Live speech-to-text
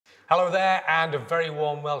Hello there, and a very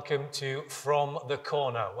warm welcome to From the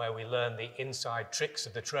Corner, where we learn the inside tricks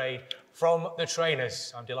of the trade from the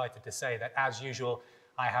trainers. I'm delighted to say that, as usual,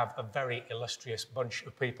 I have a very illustrious bunch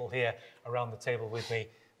of people here around the table with me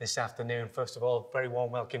this afternoon. First of all, very warm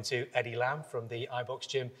welcome to Eddie Lam from the iBox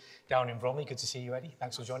Gym down in Bromley. Good to see you, Eddie.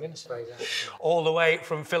 Thanks for joining us. All the way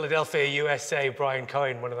from Philadelphia, USA, Brian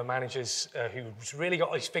Cohen, one of the managers who's really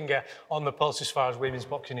got his finger on the pulse as far as women's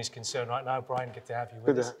boxing is concerned right now. Brian, good to have you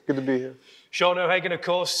with us. Good to be here. Sean Hagan, of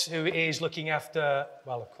course, who is looking after,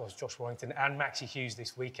 well, of course, Josh Warrington and Maxie Hughes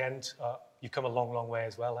this weekend. You've come a long, long way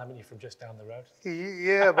as well, haven't you, from just down the road?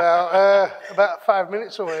 Yeah, about 5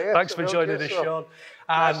 minutes away. Yeah, Thanks for joining us, Sean.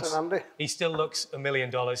 And nice and handy. He still looks $1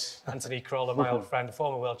 million. Anthony Crolla, my old friend,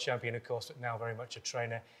 former world champion, of course, but now very much a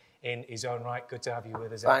trainer in his own right. Good to have you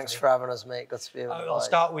with us, Thanks Anthony. for having us, mate. Good to be with you. I'll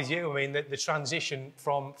start with you. I mean, the transition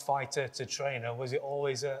from fighter to trainer, was it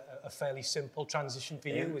always a fairly simple transition for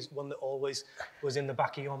you? Was it one that always was in the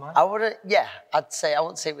back of your mind? I wouldn't say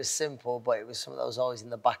it was simple, but it was something that was always in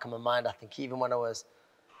the back of my mind. I think even when I was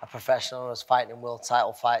a professional, I was fighting in world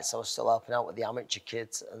title fights, I was still helping out with the amateur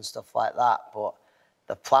kids and stuff like that. But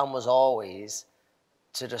the plan was always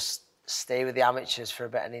to just stay with the amateurs for a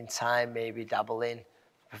bit, and in time maybe dabble in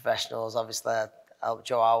professionals. Obviously, I helped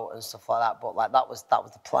Joe out and stuff like that. But like that was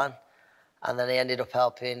the plan. And then I ended up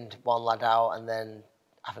helping one lad out, and then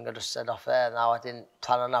I think I just said off there. Now I didn't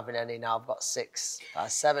plan on having any. Now I've got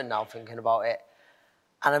 7 now thinking about it.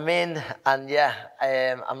 And I'm in, and yeah,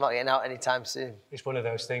 I'm not getting out anytime soon. It's one of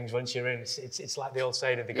those things. Once you're in, it's like the old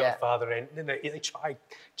saying of the Godfather in. They try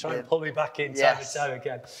and pull me back in time and time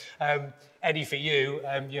again. Eddie, for you,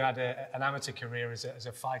 you had an amateur career as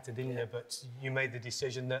a fighter, didn't you? But you made the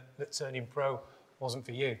decision that turning pro wasn't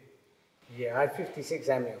for you. Yeah, I had 56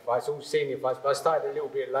 amateur fights, all senior fights, but I started a little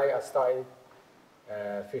bit late. I started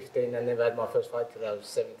 15 and never had my first fight till I was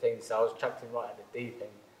 17, so I was chucked in right at the deep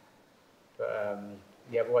end. But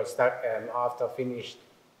yeah, I've always stuck. After I finished,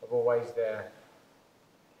 I've always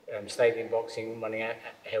stayed in boxing,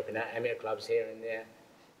 helping out amateur clubs here and there.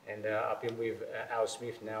 And I've been with Al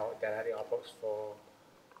Smith now down at the iBox for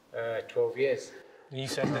 12 years. You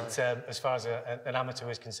said that as far as an amateur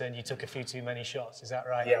is concerned, you took a few too many shots. Is that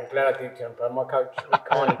right? Yeah, I'm glad I didn't turn pro. My coach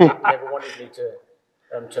never wanted me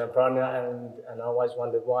to turn pro, and I always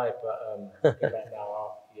wondered why. But looking back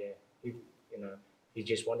now, he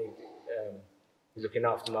just wanted. Looking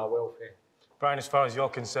after my welfare. Brian, as far as you're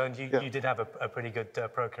concerned, you did have a pretty good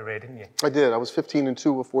pro career, didn't you? I did. I was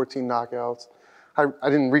 15-2 with 14 knockouts. I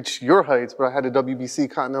didn't reach your heights, but I had a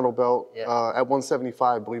WBC Continental belt at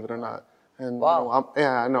 175, believe it or not. And wow.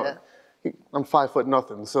 I know. Yeah. I'm 5 foot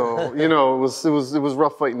nothing, so it was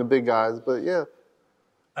rough fighting the big guys, but yeah.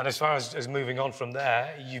 And as far as moving on from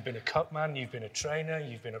there, you've been a cut man, you've been a trainer,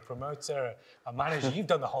 you've been a promoter, a manager, you've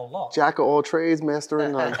done the whole lot. Jack of all trades, master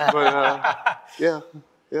of none. But yeah.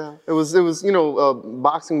 It was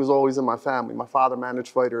boxing was always in my family. My father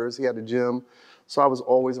managed fighters, he had a gym, so I was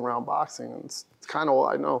always around boxing, and it's kind of all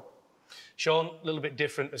I know. Sean, a little bit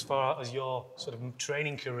different as far as your sort of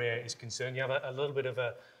training career is concerned. You have a little bit of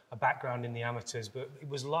a background in the amateurs, but it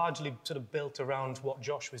was largely sort of built around what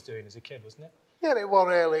Josh was doing as a kid, wasn't it? Yeah, it was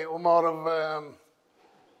really. It was more of,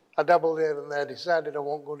 I dabbled here and there, decided I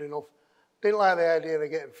wasn't good enough. Didn't like the idea of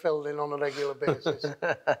getting filled in on a regular basis. So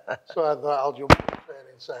I thought I'll jump on the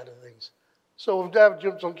training side of things. So we've jumped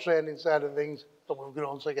on the training side of things, and we've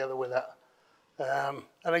grown together with that.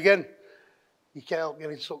 And again, you can't help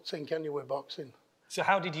getting sucked in, can you, with boxing? So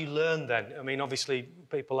how did you learn then? I mean, obviously,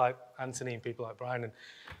 people like Anthony and people like Brian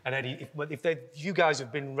and Eddie, you guys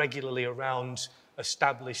have been regularly around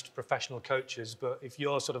established professional coaches, but if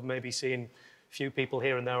you're sort of maybe seeing a few people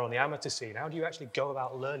here and there on the amateur scene, how do you actually go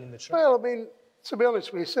about learning the trade? Well, I mean, to be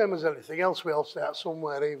honest with you, same as anything else, we all start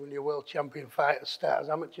somewhere. Even your world champion fighters start as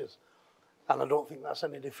amateurs. And I don't think that's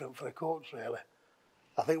any different for a coach, really.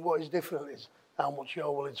 I think what is different is how much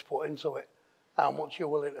you're willing to put into it, how much you're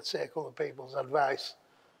willing to take other people's advice,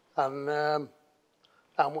 and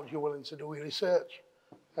how much you're willing to do your research.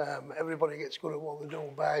 Everybody gets good at what they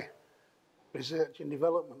do by research and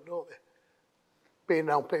development, don't they? Being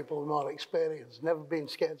around people with more experience, never being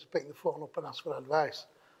scared to pick the phone up and ask for advice,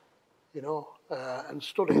 and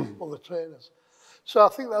study other trainers. So I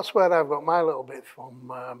think that's where I've got my little bit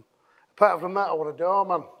from. Apart from that, I was a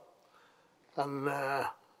doorman, and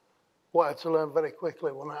wanted to learn very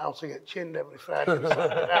quickly how to get chinned every Friday and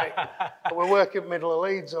Saturday night. And we work in middle of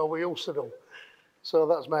Leeds, or we used to do. So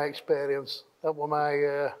that's my experience. That was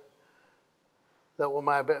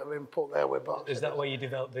my bit of input there with boxing. Is that where you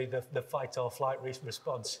developed the fight or flight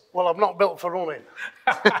response? Well, I'm not built for running.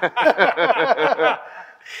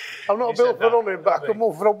 I'm not built for running, but I can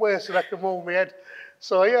move from waist and I can move my head.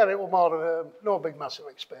 So yeah, it was more of no big massive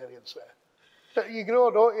experience there. But you grow,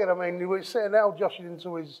 don't you? I mean, you would say now Josh is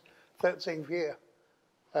into his 13th year.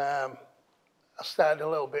 I started a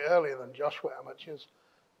little bit earlier than Josh with amateurs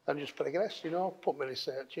and just progressed, you know, put my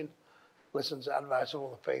research in, listen to advice of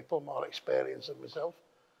other people, more experience than myself.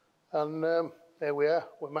 And there we are,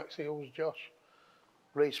 with Maxie Hughes, Josh,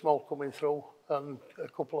 Reece Small coming through, and a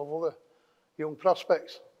couple of other young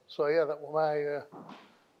prospects. So yeah, that was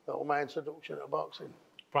my introduction to boxing.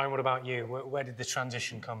 Brian, what about you? Where did the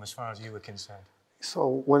transition come as far as you were concerned?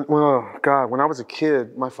 So when I was a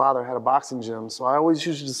kid, my father had a boxing gym. So I always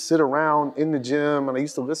used to just sit around in the gym, and I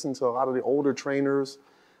used to listen to a lot of the older trainers.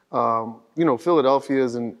 You know, Philadelphia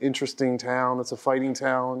is an interesting town. It's a fighting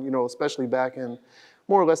town, you know, especially back in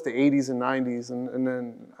more or less the 80s and 90s. And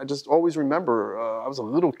then I just always remember I was a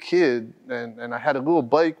little kid, and I had a little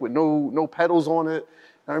bike with no pedals on it.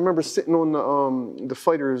 And I remember sitting on the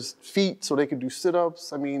fighters' feet so they could do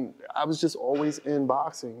sit-ups. I mean, I was just always in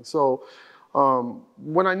boxing. So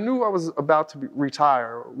when I knew I was about to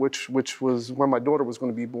retire, which was when my daughter was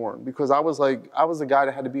going to be born, because I was the guy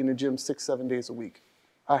that had to be in the gym 6-7 days a week.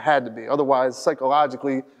 I had to be. Otherwise,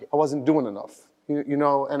 psychologically, I wasn't doing enough. You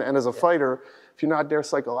know, and as a fighter, if you're not there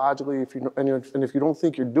psychologically, if you don't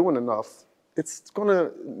think you're doing enough, it's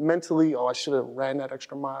gonna mentally, oh, I should have ran that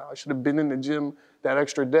extra mile. I should have been in the gym that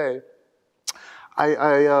extra day.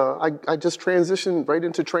 I just transitioned right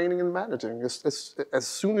into training and managing. As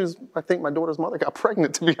soon as I think my daughter's mother got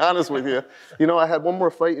pregnant, to be honest with you. You know, I had one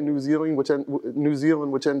more fight in New Zealand,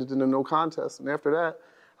 which ended in a no contest. And after that,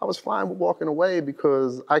 I was fine with walking away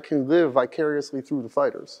because I can live vicariously through the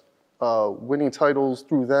fighters. Winning titles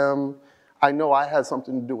through them, I know I had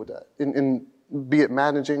something to do with that, in be it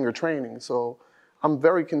managing or training. So I'm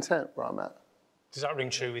very content where I'm at. Does that ring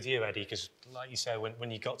true with you, Eddie? Because like you say, when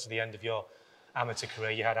you got to the end of your amateur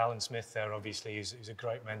career, you had Alan Smith there, obviously, who's a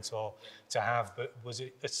great mentor to have, but was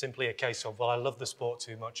it simply a case of, well, I love the sport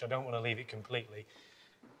too much, I don't want to leave it completely,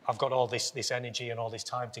 I've got all this energy and all this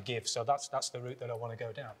time to give, so that's the route that I want to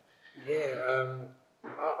go down? Yeah,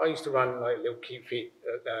 I used to run like little keep fit,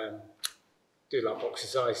 do like box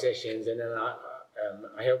exercise sessions, and then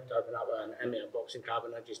I helped open up an amateur boxing club,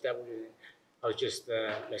 and I just dabbled in it. I was just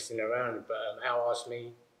messing around, but Al asked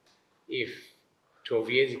me if 12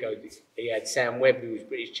 years ago he had Sam Webb, who was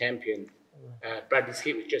British champion. Bradley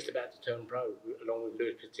Skip was just about to turn pro, along with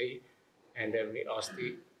Louis Petit, and he asked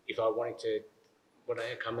if I wanted to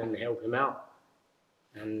come and help him out.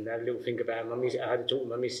 And I had a little think about it. I had to talk to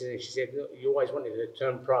my missus, and she said, look, you always wanted to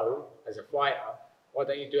turn pro as a fighter, why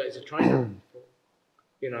don't you do it as a trainer?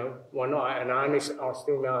 You know, why not? And I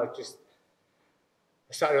still know,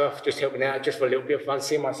 I started off just helping out just for a little bit of fun,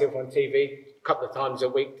 seeing myself on TV a couple of times a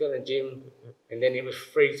week to the gym, and then it was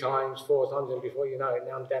 3 times, 4 times, and before you know it,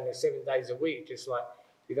 now I'm down there 7 days a week, just like,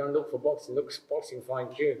 you don't look for boxing, boxing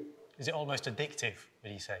finds you. Is it almost addictive,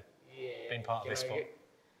 would you say, being part of this sport?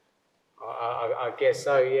 I guess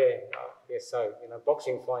so, yeah, I guess so. You know,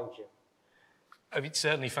 boxing finds you. It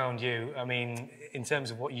certainly found you. I mean, in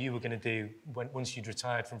terms of what you were going to do once you'd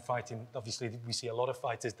retired from fighting, obviously we see a lot of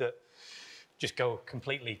fighters that just go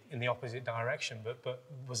completely in the opposite direction. But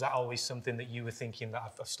was that always something that you were thinking that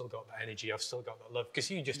I've still got that energy, I've still got that love?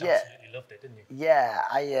 Because you just absolutely loved it, didn't you? Yeah,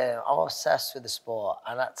 I was obsessed with the sport,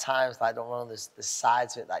 and at times, like, don't know, there's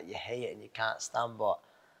sides of it that you hate and you can't stand, but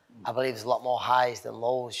I believe there's a lot more highs than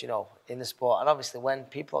lows, you know, in the sport. And obviously, when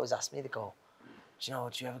people always ask me, they go, do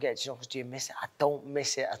you ever get, do you miss it? I don't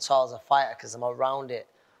miss it at all as a fighter because I'm around it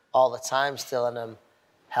all the time still, and I'm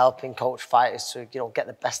helping coach fighters to, you know, get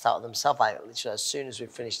the best out of themselves. Like, literally, as soon as we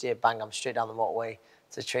finished here, bang, I'm straight down the motorway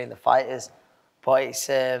to train the fighters. But it's,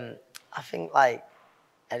 I think, like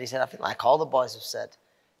Eddie said, I think like all the boys have said,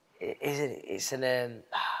 it's an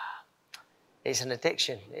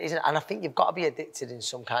addiction. And I think you've got to be addicted in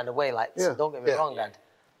some kind of way. Like, don't get me wrong, and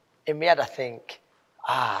in my head, I think,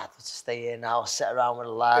 I'll just stay here now, sit around with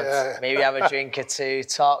the lads, maybe have a drink or two,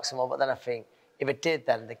 talk some more. But then I think, if I did,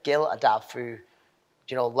 then the guilt I'd have through,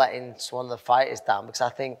 you know, letting one of the fighters down. Because I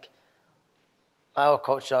think my old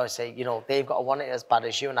coach would always say, you know, they've got to want it as bad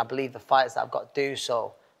as you. And I believe the fighters that I've got to do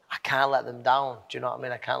so, I can't let them down. Do you know what I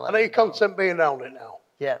mean? I can't let them down. Are you content being around it now?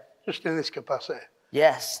 Yeah. Just in this capacity?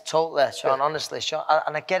 Yes, totally, Sean, honestly. Sean,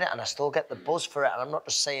 and I get it, and I still get the buzz for it. And I'm not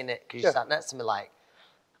just saying it because you sat next to me. Like,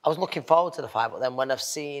 I was looking forward to the fight, but then when I've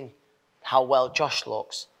seen how well Josh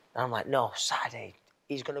looks, and I'm like, no, Saturday,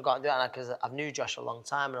 he's going to go out and do it. Because I've knew Josh a long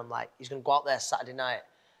time, and I'm like, he's going to go out there Saturday night,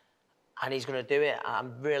 and he's going to do it. And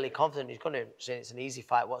I'm really confident he's going to. Say it's an easy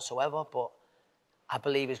fight whatsoever, but I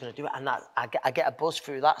believe he's going to do it. And that, I get a buzz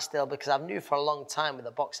through that still because I knew for a long time with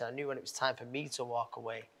the boxing, I knew when it was time for me to walk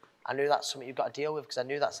away. I knew that's something you've got to deal with because I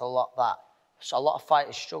knew that's a lot so a lot of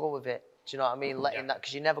fighters struggle with it. Do you know what I mean? Letting that,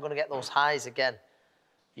 because you're never going to get those highs again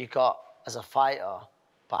you got as a fighter.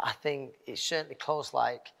 But I think it's certainly close.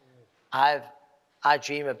 Like, I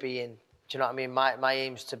dream of being, do you know what I mean? My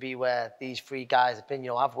aim's to be where these three guys have been,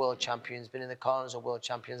 you know, I've world champions, been in the corners of world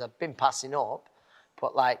champions. I've been passing up,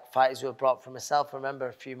 but like fighters who have brought for myself. I remember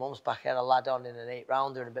a few months back, I had a lad on in an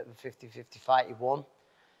 8-rounder in a bit of a 50-50 fight. He won.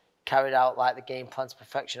 Carried out like the game plan to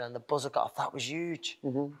perfection, and the buzzer got off. That was huge.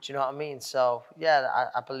 Do you know what I mean? So yeah,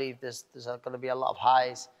 I believe there's going to be a lot of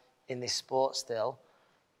highs in this sport still,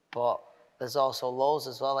 but there's also lows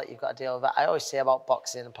as well that you've got to deal with. I always say about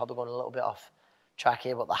boxing, I'm probably going a little bit off track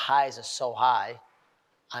here, but the highs are so high,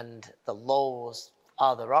 and the lows,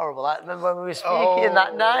 they're horrible. I remember when we were speaking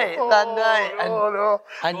that night,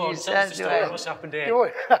 and you said, what's happened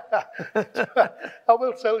here? I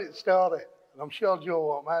will tell you the story. I'm sure Joe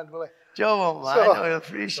won't mind, will he? Joe won't mind. I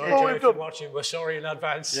appreciate it. Joe, if you're watching, we're sorry in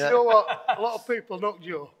advance. You know what? A lot of people knock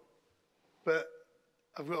Joe, but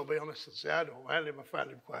I've got to be honest and say I don't mind him. I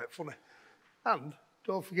find him quite funny. And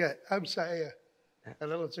don't forget, I'm sat here, a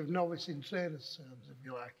relative novice in trainers' terms, if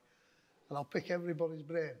you like, and I'll pick everybody's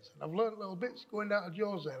brains. And I've learnt little bits going down to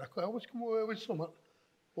Joe's there. I always come away with something.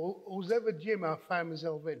 Whoever gym I find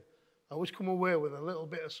myself in, I always come away with a little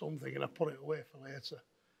bit of something and I put it away for later,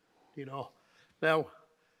 you know. Now,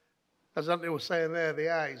 as Anthony was saying there, the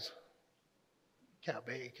eyes, can't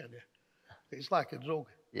beat it, can you? It's like a drug.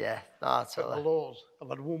 Yeah, no, totally. At the lows, I've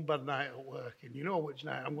had one bad night at work, and you know which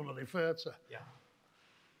night I'm going to refer to. Yeah.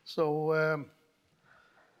 So,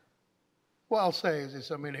 what I'll say is this,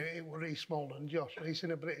 I mean, it was Reece Small and Josh. Reece in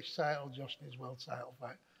a British title, Josh in his world title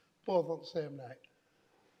fight. Both on the same night.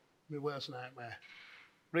 My worst nightmare.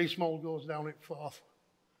 Reece Small goes down at 4th,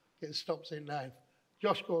 gets stopped in 9th.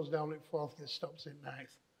 Josh goes down at 4th, gets stopped in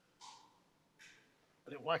 9th.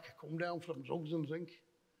 And it was like I come down from drugs and drink.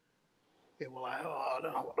 It was like, oh, no,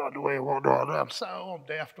 what do I do here, what do I do? I'm sat home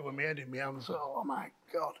day after with my head in my hands, oh my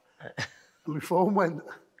God. And my phone went,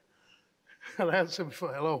 and I answered my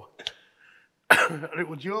phone, hello. And it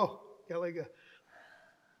was Joe Gallagher.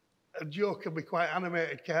 And Joe can be quite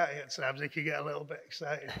animated, can't he, at times? He can get a little bit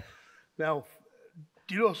excited. Now,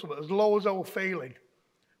 do you know something? As low as I was feeling,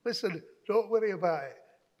 listen, don't worry about it,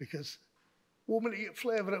 because one minute you get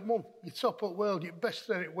flavour at month, you top up world, you're best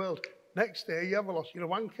in it world. Next day, you haven't lost, you're a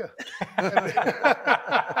wanker.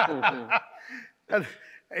 And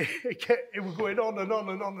it was going on and on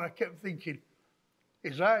and on, and I kept thinking,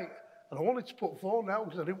 he's right. And I wanted to put phone down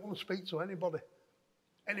because I didn't want to speak to anybody.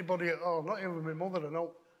 Anybody at all, not even my mother, I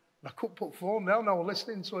know. And I couldn't put phone down, I was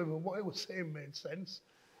listening to him, and what he was saying made sense.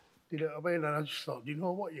 You know what I mean? And I just thought, you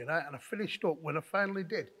know what, you're right. And I finished up when I finally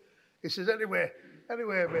did. He says, anyway,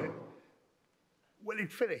 mate, when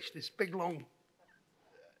he'd finished, this big long,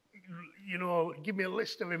 you know, give me a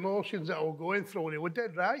list of emotions that I was going through, and he was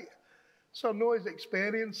dead right. So I know he's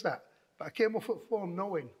experienced that. But I came off at phone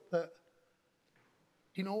knowing that,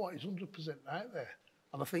 you know what, he's 100% right there.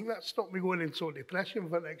 And I think that stopped me going into a depression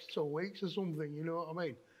for the next 2 weeks or something, you know what I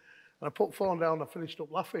mean? And I put phone down, I finished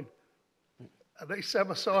up laughing. And next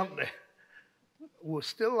time I saw Anthony, we were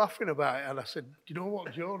still laughing about it, and I said, do you know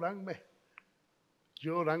what, Joe rang me.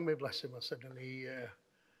 Joe rang me, bless him, I said, and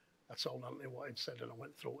I told Anthony what he'd said, and I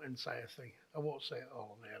went through the entire thing. I won't say it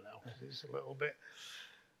all on here now, because it's a little bit,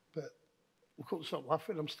 but we couldn't stop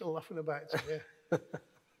laughing. I'm still laughing about it today.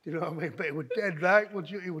 Do you know what I mean? But he was dead right,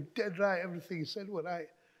 he was dead right, everything he said was right.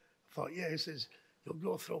 I thought, yeah, he says, you'll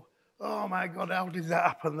go through, oh my God, how did that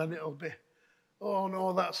happen? Then it'll be, oh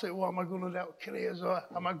no, that's it, what am I going to do? Careers, or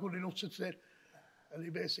am I good enough to train? And he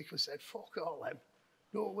basically said, fuck all them,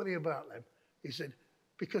 don't worry about them. He said,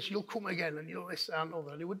 because you'll come again and you'll this and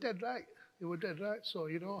other. And he was dead right. He was dead right, so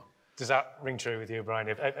you know. Does that ring true with you,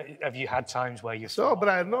 Brian? Have you had times where you saw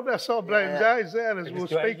Brian, I saw Brian's eyes there as we were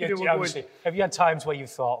speaking. Have you had times where you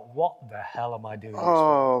thought, what the hell am I doing?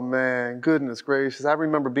 Oh, man, goodness gracious. I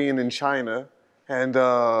remember being in China, and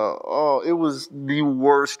it was the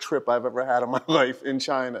worst trip I've ever had in my life in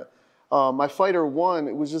China. My fighter won,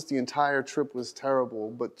 it was just the entire trip was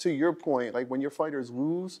terrible. But to your point, like when your fighters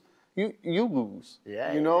lose, you lose.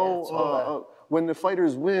 Yeah, you know, when the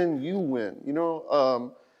fighters win, you win. You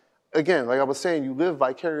know, again, like I was saying, you live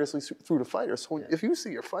vicariously through the fighter. So if you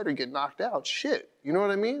see your fighter get knocked out, shit, you know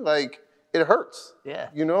what I mean? Like it hurts. Yeah.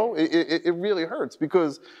 You know, it really hurts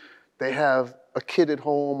because they have a kid at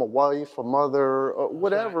home, a wife, a mother,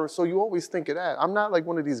 whatever. Right. So you always think of that. I'm not like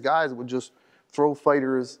one of these guys that would just throw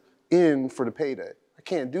fighters in for the payday. I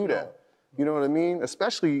can't do that. You know what I mean?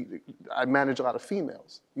 Especially, I manage a lot of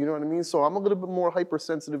females. You know what I mean? So I'm a little bit more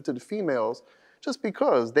hypersensitive to the females just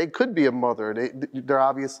because they could be a mother. They're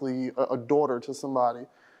obviously a daughter to somebody.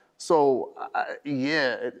 So,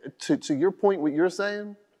 yeah, to your point, what you're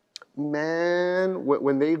saying, man,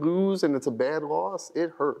 when they lose and it's a bad loss,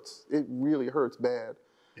 it hurts. It really hurts bad.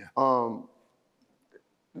 Yeah.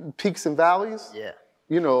 Peaks and valleys. Yeah.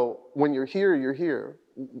 You know, when you're here, you're here.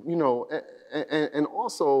 You know, and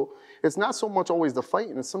also, it's not so much always the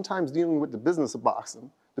fighting, it's sometimes dealing with the business of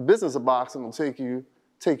boxing. The business of boxing will take you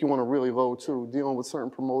on a really low too, dealing with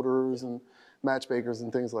certain promoters and matchmakers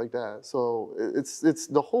and things like that. So it's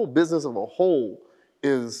the whole business of a whole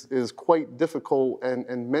is quite difficult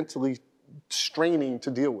and mentally straining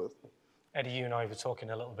to deal with. Eddie, you and I were talking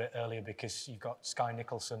a little bit earlier because you've got Sky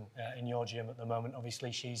Nicholson in your gym at the moment.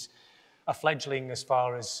 Obviously, she's a fledgling as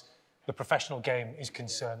far as the professional game is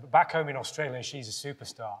concerned. But back home in Australia, she's a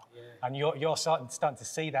superstar. Yeah. And you're starting to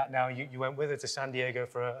see that now. You went with her to San Diego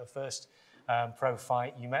for a first pro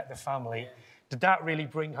fight. You met the family. Yeah. Did that really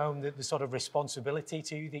bring home the sort of responsibility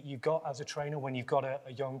to you that you've got as a trainer when you've got a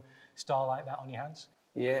young star like that on your hands?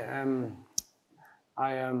 Yeah,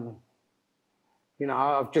 you know,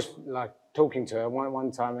 I've just like talking to her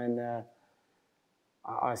one time, and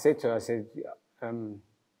I said to her,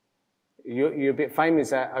 you're a bit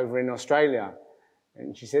famous over in Australia.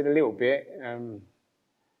 And she said, a little bit.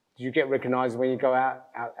 Do you get recognised when you go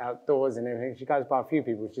outdoors and everything? She goes by a few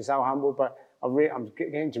people. She's so humble, but I'm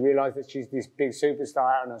getting to realise that she's this big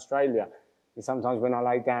superstar out in Australia. And sometimes when I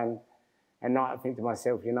lay down at night, I think to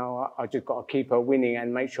myself, you know, I just got to keep her winning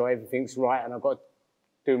and make sure everything's right, and I've got to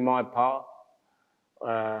do my part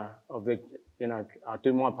of the, you know, I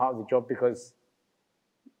do my part of the job because,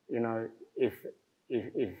 you know, if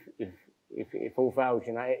all fails,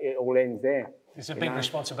 you know, it all ends there. It's a big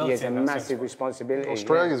responsibility. Yeah, it's a massive responsibility.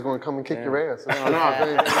 Australia's going to come and kick your ass. I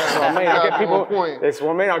know. That's what I mean. I get people. That's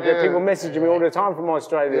what I mean. I get people messaging me all the time from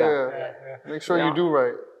Australia. Yeah. Make sure you do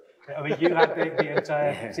right. I mean, you had the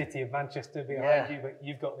entire city of Manchester behind you, but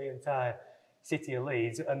you've got the entire city of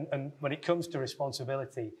Leeds. And when it comes to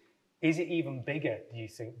responsibility, is it even bigger, do you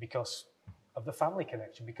think, because of the family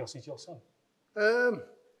connection, because he's your son?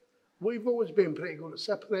 We've always been pretty good at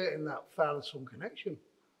separating that father-son connection.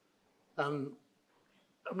 And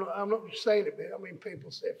I'm not just saying it, but I mean,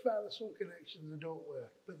 people say father-son connections, they don't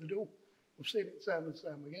work, but they do. We've seen it time and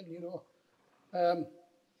time again, you know.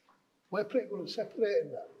 We're pretty good at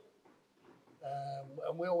separating that.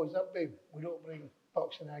 And we always have been. We don't bring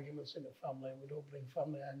boxing arguments into family, and we don't bring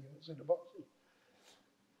family arguments into boxing.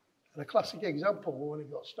 And a classic example was when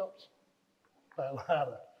he got stopped by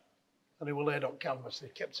Lara. And he was laid on canvas. They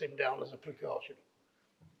kept him down as a precaution.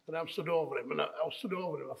 And I stood over him, and I stood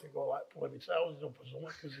over him, I think, like pulling his trousers up or something,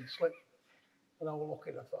 because he'd slipped. And I was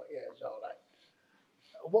looking, I thought, yeah, it's all right.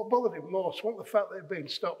 What bothered him most wasn't the fact that he'd been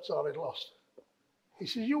stopped or he'd lost. He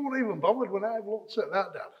says, you weren't even bothered when I looked at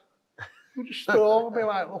that, Dad. You just stood over me,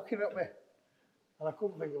 like, looking at me. And I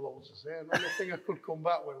couldn't think of what to say. And the only thing I could come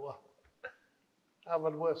back with was, I've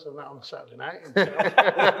had worse than that on a Saturday night.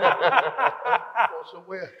 So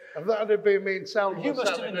if that had been me and Sal, you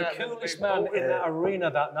must have been the coolest man in that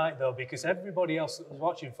arena that night, though, because everybody else that was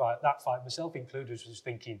watching that fight, myself included, was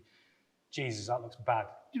thinking, Jesus, that looks bad.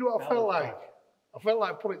 Do you know what I felt like? I felt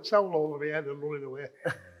like putting towel over my head and running away.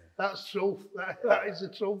 That's truth. That is the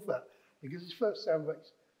truth, that. Because it's first time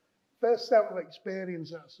I've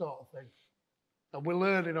experienced that sort of thing. And we're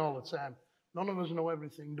learning all the time. None of us know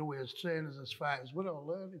everything, do we, as trainers, as fighters? We're all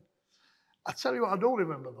learning. I tell you what I don't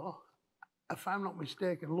remember, though. If I'm not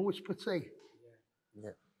mistaken, Louis Petit. Yeah.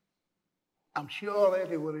 I'm sure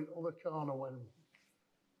Eddie were in the other corner when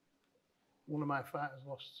one of my fighters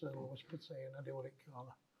lost to Louis Petit, and Eddie were in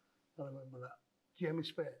corner. I remember that. Jamie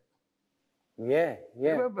Spade. Yeah.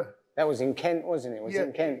 Remember? That was in Kent, wasn't it? Was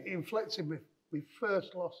in Kent? He inflicted my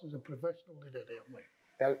first loss as a professional, did Eddie on me.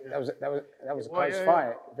 That was a close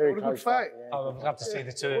fight. Very close fight. Yeah. I would have to see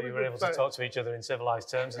the two of you were able to talk to each other in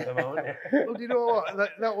civilised terms at the moment. Well, do you know what?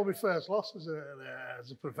 That was my first loss as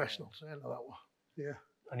a professional trainer, that one. Yeah.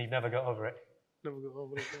 And you've never got over it? Never got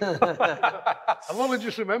over it. I've only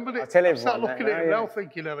just remembered it. I start looking at him now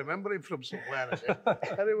thinking I remember him from somewhere.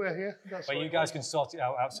 Anyway, yeah. Well, you guys can sort it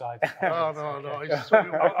out outside. No. He's so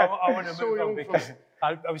young. I want to move on because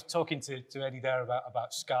I was talking to Eddie there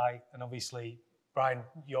about Sky, and obviously, Brian,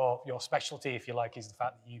 your specialty, if you like, is the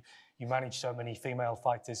fact that you manage so many female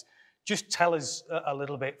fighters. Just tell us a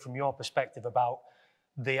little bit from your perspective about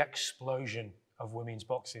the explosion of women's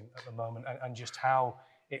boxing at the moment and just how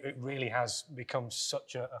it really has become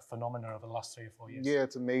such a phenomenon over the last 3 or 4 years. Yeah,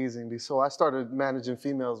 it's amazing. So I started managing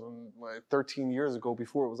females when, like 13 years ago,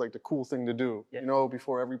 before it was like the cool thing to do. You know,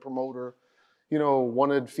 before every promoter, you know,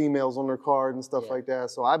 wanted females on their card and stuff like that.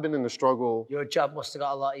 So I've been in the struggle. Your job must have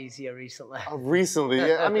got a lot easier recently. Recently,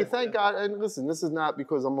 yeah. I mean, thank God. And listen, this is not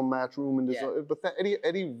because I'm a Matchroom and this, but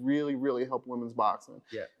Eddie really, really helped women's boxing.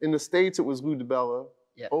 Yeah. In the States, it was Lou DiBella.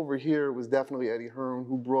 Yeah. Over here, it was definitely Eddie Hearn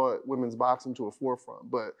who brought women's boxing to a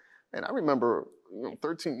forefront. But, and I remember,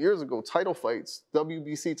 13 years ago, title fights,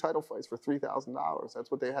 WBC title fights for $3,000.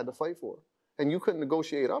 That's what they had to fight for. And you couldn't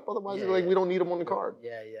negotiate up, otherwise you're like, we don't need them on the card.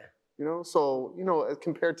 Yeah. You know, so,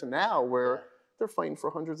 compared to now where they're fighting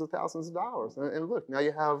for hundreds of thousands of dollars. And look, now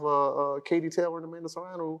you have Katie Taylor and Amanda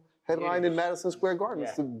Serrano headlined in Madison Square Garden.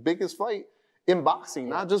 It's the biggest fight in boxing,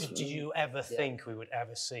 not just... Did you ever think we would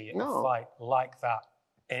ever see a fight like that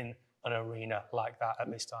in an arena like that at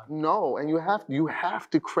this time? No, and you have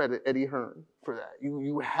to credit Eddie Hearn for that.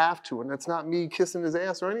 You have to, and that's not me kissing his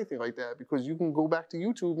ass or anything like that, because you can go back to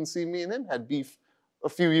YouTube and see me and him had beef a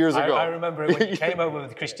few years ago. I remember when you came over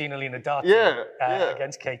with Christina Linadati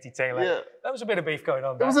against Katie Taylor. Yeah. There was a bit of beef going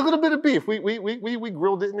on there. There was a little bit of beef. We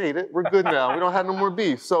grilled it and ate it. We're good now. We don't have no more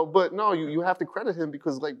beef. So, but no, you have to credit him,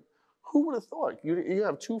 because like, who would have thought? You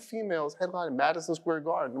have 2 females headlining Madison Square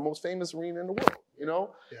Garden, the most famous arena in the world,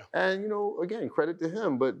 And, again, credit to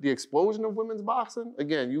him. But the explosion of women's boxing,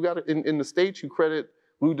 again, you got to, in the States, you credit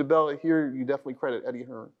Lou DiBella. Here, you definitely credit Eddie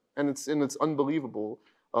Hearn. And it's unbelievable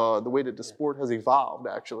the way that the sport has evolved,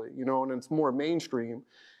 actually, and it's more mainstream.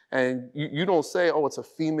 And you don't say, oh, it's a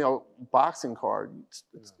female boxing card.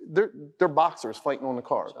 They're boxers fighting on the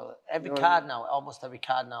card. So every card now, almost every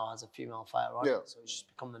card now has a female fighter on it. So it's just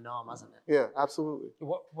become the norm, hasn't it? Yeah, absolutely.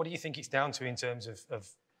 What do you think it's down to in terms of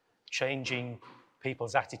changing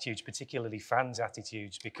people's attitudes, particularly fans'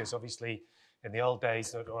 attitudes? Because obviously, in the old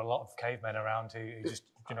days, there were a lot of cavemen around who just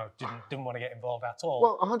didn't want to get involved at all.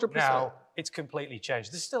 Well, 100%. Now it's completely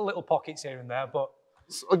changed. There's still little pockets here and there, but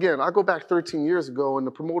again, I go back 13 years ago, and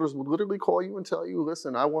the promoters would literally call you and tell you,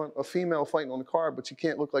 listen, I want a female fighting on the card, but you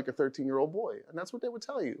can't look like a 13-year-old boy. And that's what they would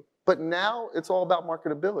tell you. But now it's all about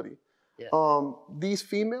marketability. Yeah. These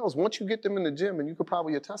females, once you get them in the gym, and you could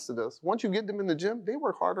probably attest to this, once you get them in the gym, they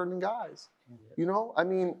work harder than guys. I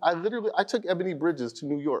mean, I took Ebony Bridges to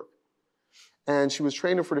New York, and she was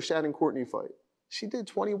training for the Shannon Courtney fight. She did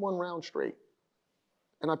 21 rounds straight.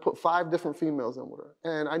 And I put 5 different females in with her.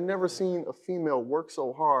 And I never seen a female work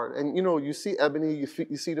so hard. And you see Ebony, you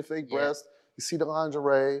see the fake breast, you see the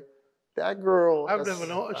lingerie. That girl... I've never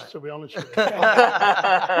noticed, to be honest with you.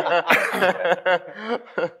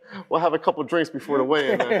 We'll have a couple drinks before the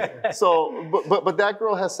weigh-in. So, but that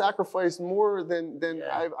girl has sacrificed more than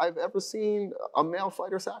I've ever seen a male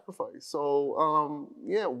fighter sacrifice. So,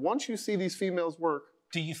 once you see these females work...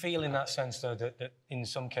 Do you feel in that sense, though, that in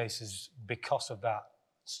some cases, because of that,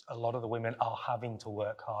 a lot of the women are having to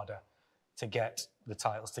work harder to get the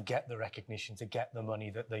titles, to get the recognition, to get the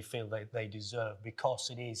money that they feel they deserve, because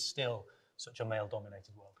it is still such a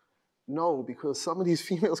male-dominated world? No, because some of these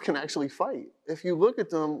females can actually fight. If you look at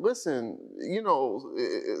them, listen,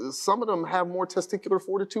 some of them have more testicular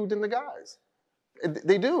fortitude than the guys.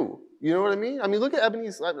 They do. You know what I mean? I mean, look at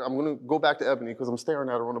Ebony's. I'm going to go back to Ebony because I'm staring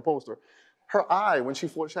at her on the poster. Her eye when she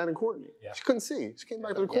fought Shannon Courtney. Yeah. She couldn't see. She came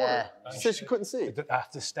back to the corner. She said she couldn't see.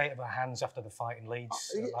 The state of her hands after the fight in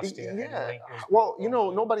Leeds last year. Yeah. Well,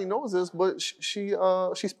 nobody knows this, but she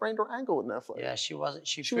sprained her ankle in that fight. Yeah, she wasn't.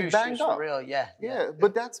 She was banged up. For real. Yeah.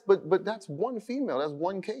 But that's one female. That's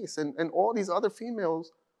one case, and all these other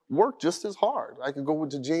females work just as hard. I could go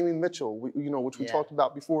to Jamie Mitchell, which we talked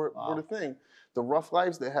about before the thing. The rough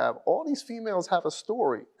lives they have. All these females have a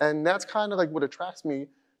story, and that's kind of like what attracts me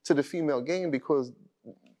to the female game, because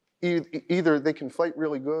either they can fight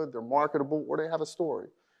really good, they're marketable, or they have a story.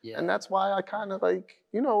 Yeah. And that's why I kind of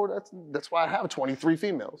that's why I have 23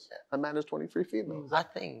 females. I manage 23 females. I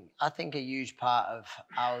think a huge part of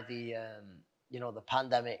how the the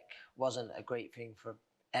pandemic wasn't a great thing for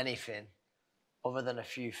anything other than a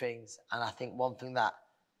few things. And I think one thing that,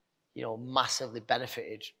 massively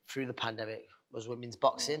benefited through the pandemic was women's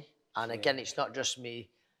boxing. And again, it's not just me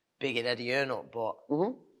bigging Eddie Hearn up, but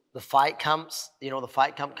the fight camps, the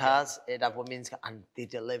fight camp cards, it'd have women's, and they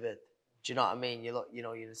delivered. Do you know what I mean? You look,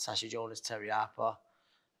 Sasha Jonas, Terry Harper,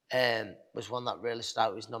 was one that really stood out.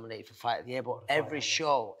 He was nominated for Fight of the Year, but every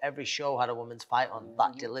show had a women's fight on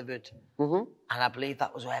that delivered. And I believe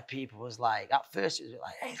that was where people was like, at first it was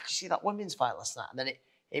like, hey, did you see that women's fight last night? And then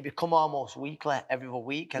it become almost weekly, every other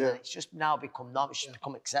week, and then it's just now become normal, it's just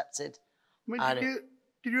become accepted. I mean,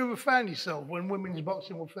 did you ever find yourself when women's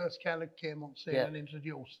boxing first kind of came on scene and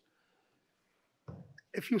introduced?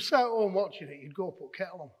 if you sat at home watching it, you'd go put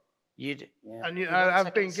kettle on. You'd, And you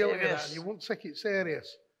I've been it guilty of that, serious. and you wouldn't take it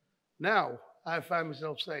serious. Now, I find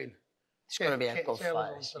myself saying, It's going to be a Kate good Taylor's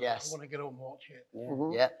on fight. tonight, Yes. I want to get home and watch it.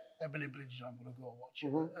 Yeah. Ebony Bridges, I'm going to go watch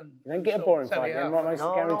it. And You don't get a so boring tell fight, you then. how- What makes it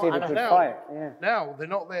No, guaranteed and a good now- fight? Yeah. Now, they're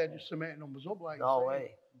not there just to make numbers up like No you say.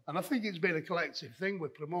 way. And I think it's been a collective thing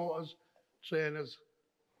with promoters, trainers,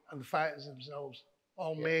 and the fighters themselves,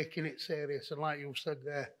 all making it serious. And like you've said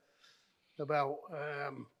there about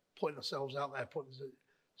putting ourselves out there,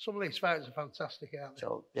 some of these fighters are fantastic, aren't they?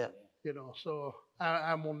 So, yeah. You know, so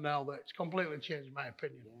I'm one now that it's completely changed my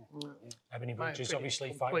opinion. Ebony My Bridges opinion, obviously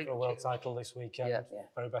fighting completely for a world changed. title this weekend. Yeah.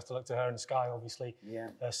 Very best of luck to her, and Sky obviously Yeah.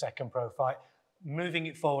 her second pro fight. Moving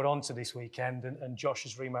it forward onto this weekend and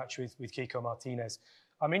Josh's rematch with Kiko Martinez.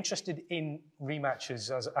 I'm interested in rematches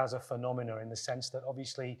as a phenomena in the sense that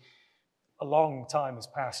obviously a long time has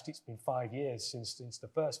passed. It's been 5 years since the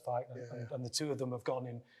first fight, and the two of them have gone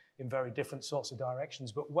in very different sorts of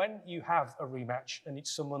directions. But when you have a rematch and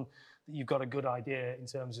it's someone that you've got a good idea in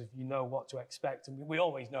terms of you know what to expect, and we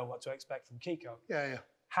always know what to expect from Kiko. Yeah.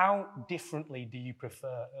 How differently do you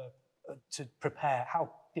prefer to prepare?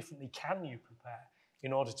 How differently can you prepare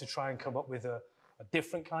in order to try and come up with a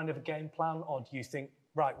different kind of a game plan? Or do you think,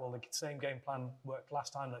 right, well, the same game plan worked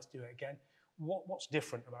last time, let's do it again? What's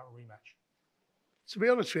different about a rematch? To be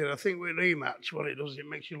honest with you, I think with a rematch, what it does, it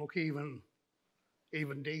makes you look even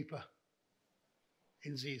deeper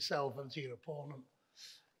into yourself and to your opponent.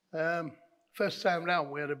 First time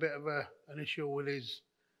round, we had a bit of an issue with his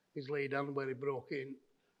lead hand where he broke in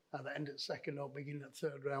at the end of the second or beginning of the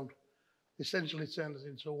third round. Essentially turned us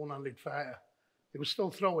into a one-handed fighter. He was still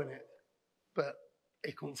throwing it, but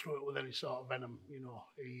he couldn't throw it with any sort of venom, you know.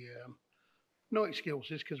 No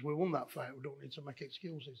excuses, because we won that fight. We don't need to make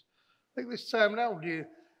excuses. I think this time round,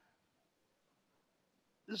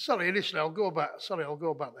 initially, I'll go back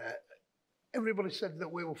there. Everybody said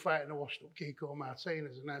that we were fighting a washed-up Kiko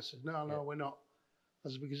Martinez, and I said, no, we're not.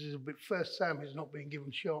 That's because it's the first time he's not been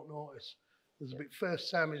given short notice. It's the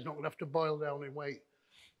first time he's not going to have to boil down in weight.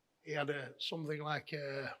 He had something like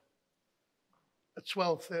a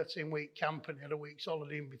 12, 13-week camp, and he had a week's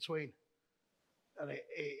holiday in between. And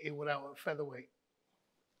he went out at featherweight.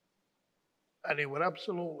 And he was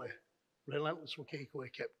absolutely relentless with Kiko. He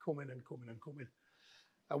kept coming and coming and coming.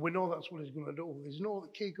 And we know that's what he's going to do. There's no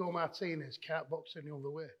Kiko Martinez can't box any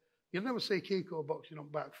other way. You'll never see Kiko boxing on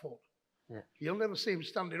back foot. Yeah. You'll never see him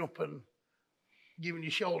standing up and giving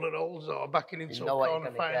you shoulder rolls or backing into a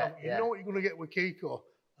corner fighting. You know what you're going to get with Kiko,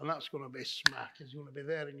 and that's going to be smack. He's going to be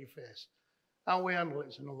there in your face. How we handle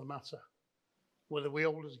it's another matter. Whether we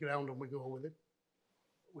hold his ground and we go with him,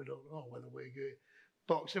 we don't know. Whether we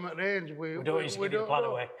box him at range, we don't use the plan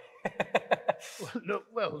away.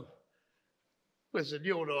 Well, listen,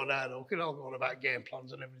 you know and I know, we can all go on about game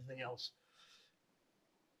plans and everything else.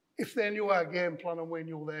 If they knew our game plan and we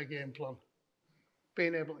knew their game plan,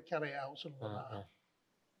 being able to carry it out, something like that.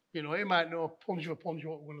 You know, he might know punch for punch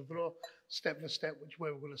what we're going to throw, step for step which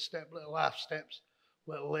way we're going to step, little half steps,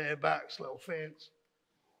 little laybacks, little feints.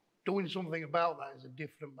 Doing something about that is a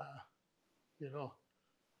different matter, you know.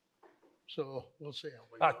 So we'll see how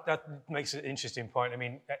we go. That makes an interesting point. I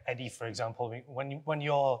mean, Eddie, for example, when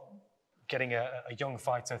you're getting a young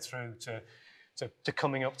fighter through to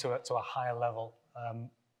coming up to a higher level,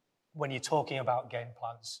 when you're talking about game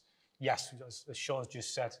plans, yes, as Sean's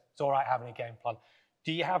just said, it's all right having a game plan.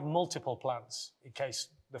 Do you have multiple plans in case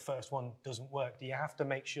the first one doesn't work? Do you have to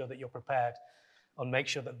make sure that you're prepared and make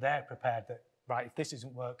sure that they're prepared that, right, if this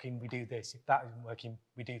isn't working, we do this. If that isn't working,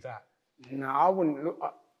 we do that? No, I wouldn't look.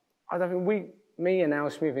 I don't think me and Al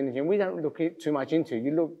Smith in the gym, we don't look too much into it.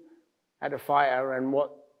 You look at the fighter and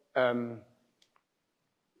what,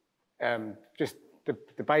 just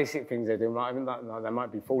the basic things they're doing, right? Like they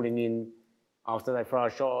might be falling in after they throw a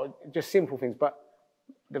shot, just simple things. But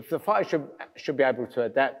the fighter should be able to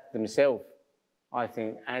adapt themselves, I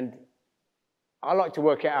think. And I like to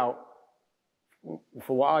work it out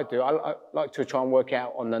for what I do. I like to try and work it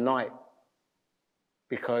out on the night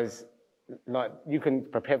because, like, you can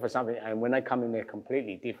prepare for something, and when they come in, they're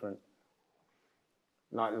completely different.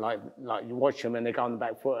 Like you watch them and they go on the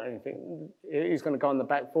back foot, and you think he's going to go on the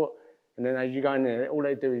back foot, and then as you go in there, all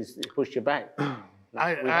they do is push you back. We've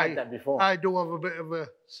had that before. I do have a bit of a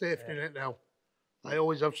safety net now. I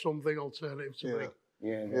always have something alternative to bring.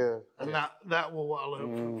 Yeah. And that was what I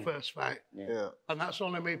learned from the first fight. Yeah. And that's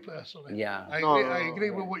only me personally. Yeah. I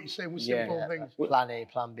agree with what you're saying with simple things. Plan A,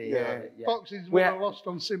 plan B. Yeah. Boxing's lost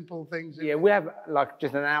on simple things. Yeah, we have like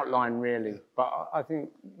just an outline really, but I think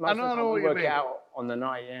most of the time we work it out on the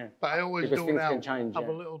night. Yeah. But I always because do things now can change, have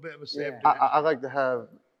a little bit of a safety net. I like to have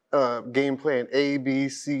game plan A, B,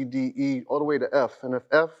 C, D, E, all the way to F. And if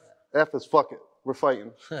F is fuck it, we're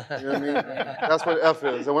fighting. You know what I mean? That's what F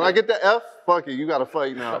is. And when I get to F, fuck it, you got to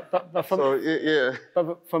fight now. But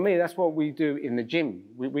for me, that's what we do in the gym.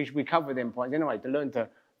 We cover them points anyway, to learn to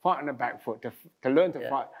fight on the back foot, to learn to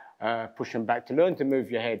fight pushing back, to learn to move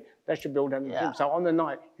your head. That should be all done in the gym. So on the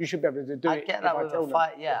night, you should be able to do it. I get that with a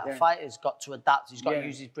fight, a fighter's got to adapt. He's got to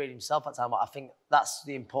use his brain himself at time. But I think that's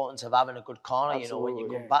the importance of having a good corner, you know, when you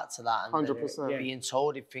come back to that. And 100%. Being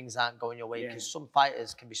told if things aren't going your way. Because some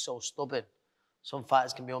fighters can be so stubborn. Some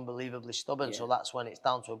fighters can be unbelievably stubborn. So that's when it's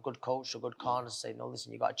down to a good coach, a good corner to say, no,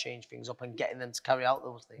 listen, you've got to change things up and getting them to carry out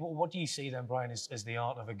those things. Well, what do you see then, Brian, as the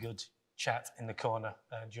art of a good chat in the corner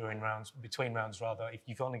during rounds, between rounds rather, if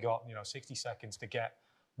you've only got 60 seconds to get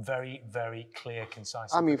very, very clear, concise.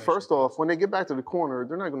 I mean, first off, when they get back to the corner,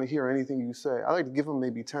 they're not going to hear anything you say. I like to give them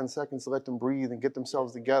maybe 10 seconds to let them breathe and get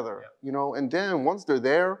themselves together, you know. And then once they're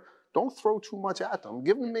there, don't throw too much at them.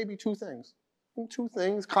 Give them maybe two things. Give them two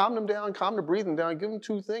things. Calm them down. Calm the breathing down. Give them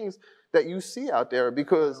two things that you see out there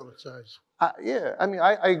because. I mean,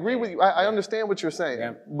 I agree with you. I understand what you're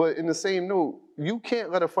saying, but in the same note, you can't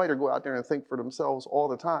let a fighter go out there and think for themselves all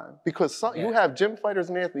the time because you have gym fighters,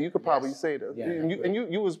 and Anthony, you could probably say this, and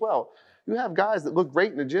you as well. You have guys that look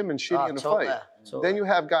great in the gym and shitty in the fight. Then you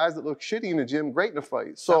have guys that look shitty in the gym, great in the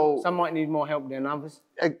fight. So some might need more help than others.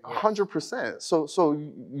 100%. So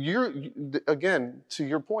you're again to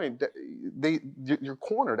your point. Your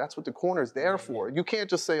corner. That's what the corner is there for. You can't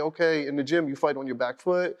just say, okay, in the gym you fight on your back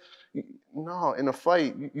foot. No, in a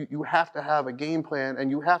fight you have to have a game plan and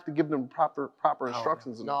you have to give them proper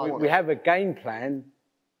instructions. In the corner. We have a game plan,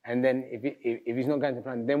 and then if he's not going to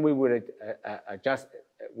plan, then we would adjust.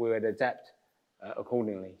 We would adapt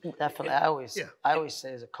accordingly. Definitely. I always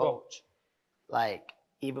say as a coach, like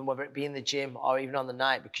even whether it be in the gym or even on the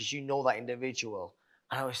night, because you know that individual.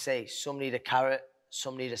 And I always say some need a carrot,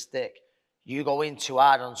 some need a stick. You go in too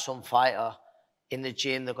hard on some fighter in the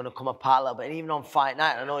gym, they're going to come apart a little bit. And even on fight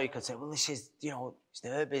night, I know you could say, well, this is, it's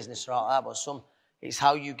their business or all that, but it's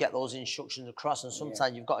how you get those instructions across. And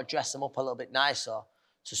sometimes you've got to dress them up a little bit nicer.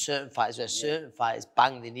 To certain fighters, where certain fighters,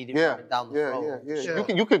 bang, they need it coming down the throat.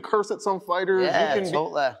 Sure. You can curse at some fighters.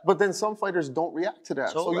 Totally. But then some fighters don't react to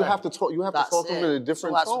that. Totally. So you have to talk. You have to talk to them in a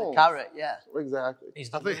different tone. So that's with the carrot, Exactly.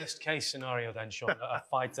 Is the worst case scenario then, Sean, a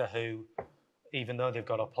fighter who, even though they've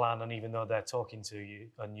got a plan and even though they're talking to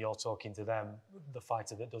you and you're talking to them, the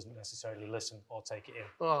fighter that doesn't necessarily listen or take it in?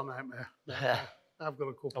 Oh, nightmare. I've got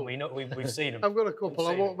a couple. And we know we've seen them. I've got a couple.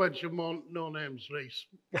 I won't mention no names, Reese.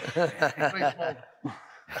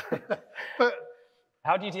 But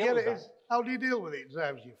how do you deal with that? How do you deal with it? It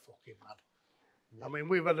drives you fucking mad. I mean,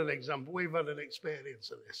 we've had an example. We've had an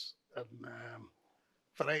experience of this. And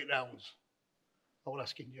for 8 rounds, I was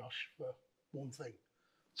asking Josh for one thing.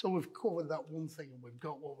 So we've covered that one thing and we've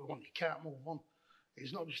got what we want. You can't move on.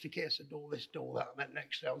 It's not just a case of do this, do that, and then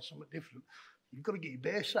next round something different. You've got to get your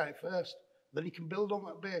base right first. Then he can build on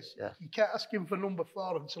that base. You can't ask him for number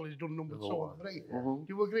 4 until he's done number 2 and 3. Do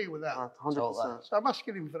you agree with that? 100%. So I'm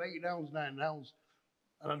asking him for 8 rounds, 9 rounds,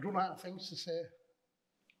 and I don't have things to say.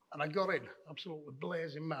 And I got in, absolutely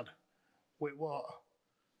blazing mad with water.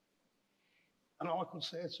 And all I could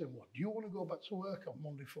say to him was, do you want to go back to work on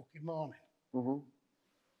Monday fucking morning?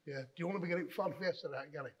 Yeah. Do you want to be getting fun fiesta at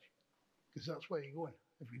that garage? Because that's where you're going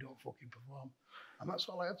if you don't fucking perform. And that's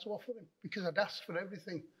all I had to offer him, because I'd asked for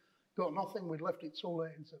everything. Got nothing, we'd left it too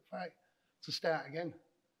late into the fight to start again.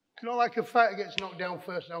 You know, like a fighter gets knocked down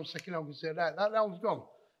first round, second round, and say, right, that round's gone.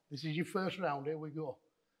 This is your first round, here we go.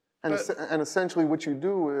 And essentially what you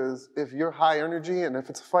do is, if you're high energy and if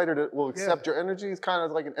it's a fighter that will accept your energy, it's kind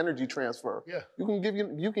of like an energy transfer.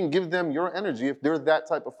 You can give them your energy if they're that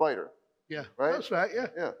type of fighter. Right? That's right,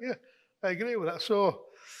 yeah. I agree with that. So,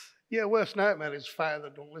 worst nightmare is fighter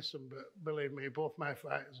that don't listen, but believe me, both my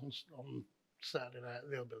fighters on Saturday night,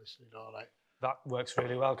 they'll be listening all right. That works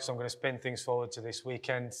really well, because I'm going to spin things forward to this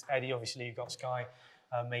weekend. Eddie, obviously you've got Sky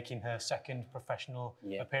making her second professional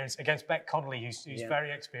appearance against Beck Connolly, who's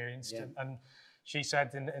very experienced. And she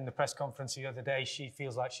said in the press conference the other day, she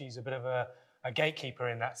feels like she's a bit of a gatekeeper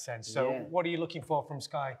in that sense. So what are you looking for from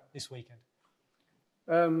Sky this weekend?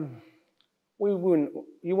 You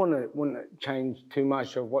wouldn't change too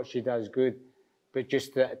much of what she does good. But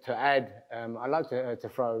just to add, I like to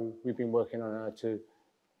throw, we've been working on her to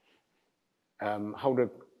hold her,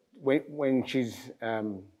 when she's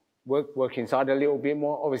work inside a little bit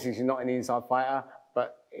more. Obviously, she's not an inside fighter,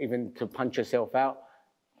 but even to punch herself out,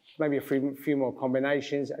 maybe a few more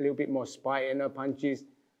combinations, a little bit more spite in her punches.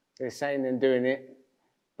 They're saying and doing it.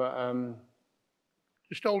 But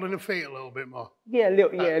Just holding her feet a little bit more. Yeah, a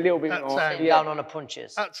little bit more. Sitting down on her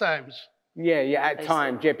punches. At times. Yeah, at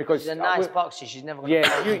times, yeah, because... She's a nice boxer, she's never going to...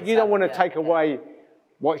 Yeah, you don't want to take away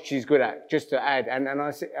what she's good at, just to add.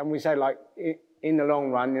 And we say, like, in the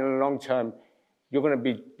long run, in the long term, they're going to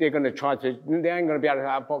they ain't going to be able to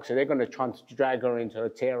outbox her, they're going to try to drag her into a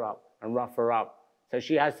tear up and rough her up. So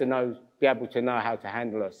she has to be able to know how to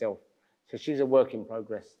handle herself. So she's a work in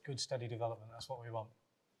progress. Good, steady development, that's what we want.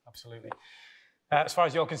 Absolutely. As far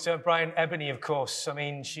as you're concerned, Brian, Ebony, of course, I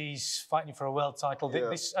mean, she's fighting for a world title. Yeah.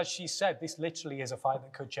 This, as she said, this literally is a fight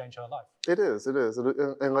that could change her life. It is.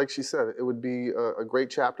 And like she said, it would be a great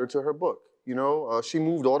chapter to her book. You know, she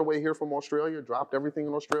moved all the way here from Australia, dropped everything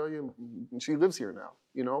in Australia, and she lives here now,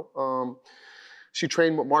 you know. She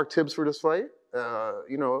trained with Mark Tibbs for this fight.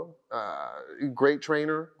 You know, great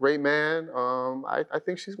trainer, great man. I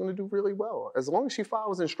think she's going to do really well. As long as she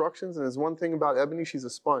follows instructions, and there's one thing about Ebony, she's a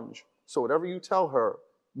sponge. So whatever you tell her,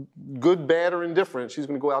 good, bad, or indifferent, she's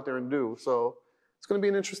going to go out there and do. So it's going to be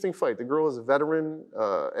an interesting fight. The girl is a veteran.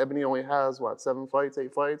 Ebony only has, what, 7 fights,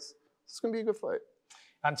 8 fights? It's going to be a good fight.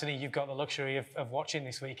 Anthony, you've got the luxury of watching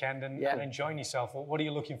this weekend and enjoying yourself. What are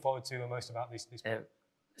you looking forward to most about this fight?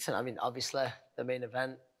 Listen, I mean, obviously, the main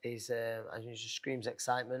event is, as usual, screams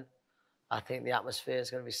excitement. I think the atmosphere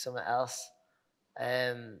is going to be something else.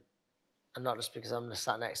 And not just because I'm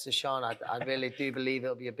sat next to Sean. I really do believe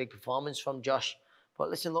it'll be a big performance from Josh. But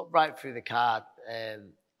listen, look right through the card.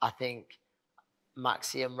 I think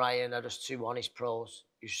Maxi and Ryan are just 2 honest pros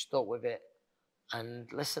who stuck with it. And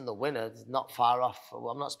listen, the winner is not far off.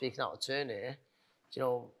 Well, I'm not speaking out of turn here. You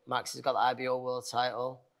know, Maxi's got the IBO world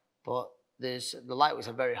title, but the lightweight's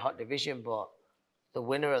a very hot division, but the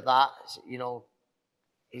winner of that, you know,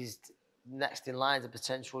 is next in line is a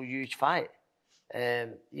potential huge fight.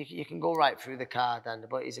 You can go right through the card,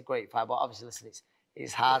 but it's a great fight. But obviously, listen,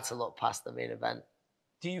 it's hard to look past the main event.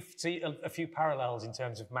 Do you see a few parallels in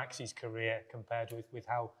terms of Maxi's career compared with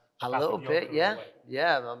how... A little bit, yeah.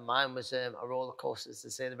 Yeah, mine was a roller coaster,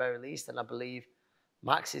 to say the very least. And I believe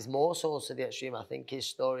Max is more so to the extreme. I think his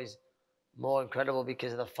story's more incredible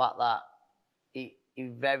because of the fact that he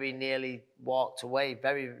very nearly walked away,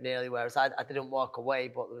 very nearly, whereas I didn't walk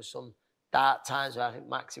away, but there was some dark times where I think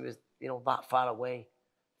Maxi was, you know, that far away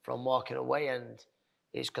from walking away, and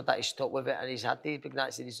it's good that he stuck with it, and he's had these big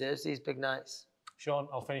nights. He deserves these big nights. Sean,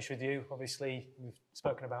 I'll finish with you. Obviously, we've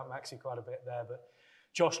spoken about Maxi quite a bit there, but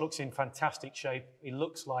Josh looks in fantastic shape. He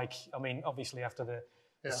looks like, I mean, obviously after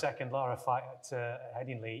the second Lara fight at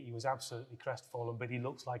Headingley, he was absolutely crestfallen, but he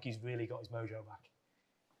looks like he's really got his mojo back.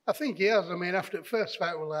 I think he has. I mean, after the first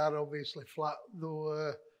fight with Lara, obviously flat,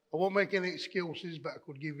 though I won't make any excuses, but I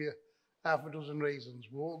could give you half a dozen reasons.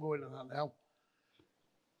 We won't go into that now.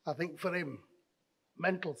 I think for him,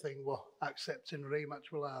 mental thing was accepting a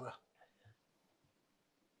rematch with Lara.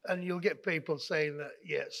 And you'll get people saying that,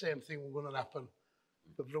 yeah, same thing was going to happen.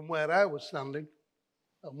 But from where I was standing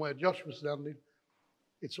and where Josh was standing,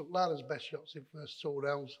 he took Lara's best shots in first 2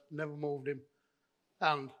 rounds, never moved him.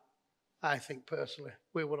 And I think personally,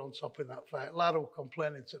 we were on top in that fight. Lara was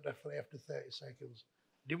complaining to the referee after 30 seconds.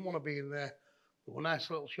 Didn't want to be in there. There were nice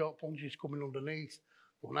little short punches coming underneath.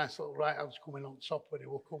 There were nice little right hands coming on top when they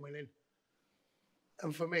were coming in.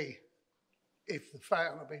 And for me, if the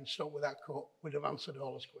fight hadn't been stopped with that cut, we'd have answered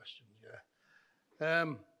all his questions, yeah.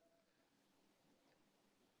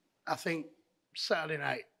 I think Saturday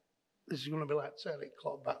night, this is going to be like 10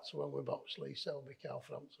 o'clock back to when we boxed Lee Selby,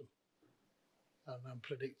 Carlframpton. And I'm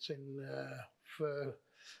predicting a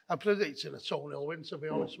 2-0 win, to be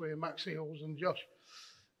honest with you. Maxi Hulls and Josh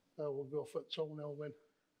will go for a 2-0 win.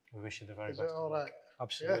 We wish you the very best. Is it all right?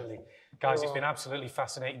 Absolutely. Yeah. Guys, it's been absolutely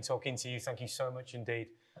fascinating talking to you. Thank you so much indeed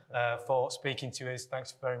for speaking to us.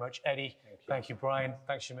 Thanks very much, Eddie. Thank you, Brian.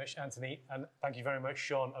 Thanks so much, Anthony. And thank you very much,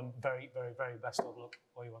 Sean. And very, very, very best of luck.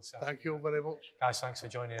 All you want to say. Thank you very much. Guys, thanks for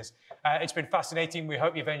joining us. It's been fascinating. We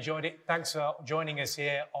hope you've enjoyed it. Thanks for joining us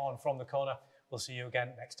here on From the Corner. We'll see you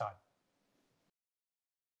again next time.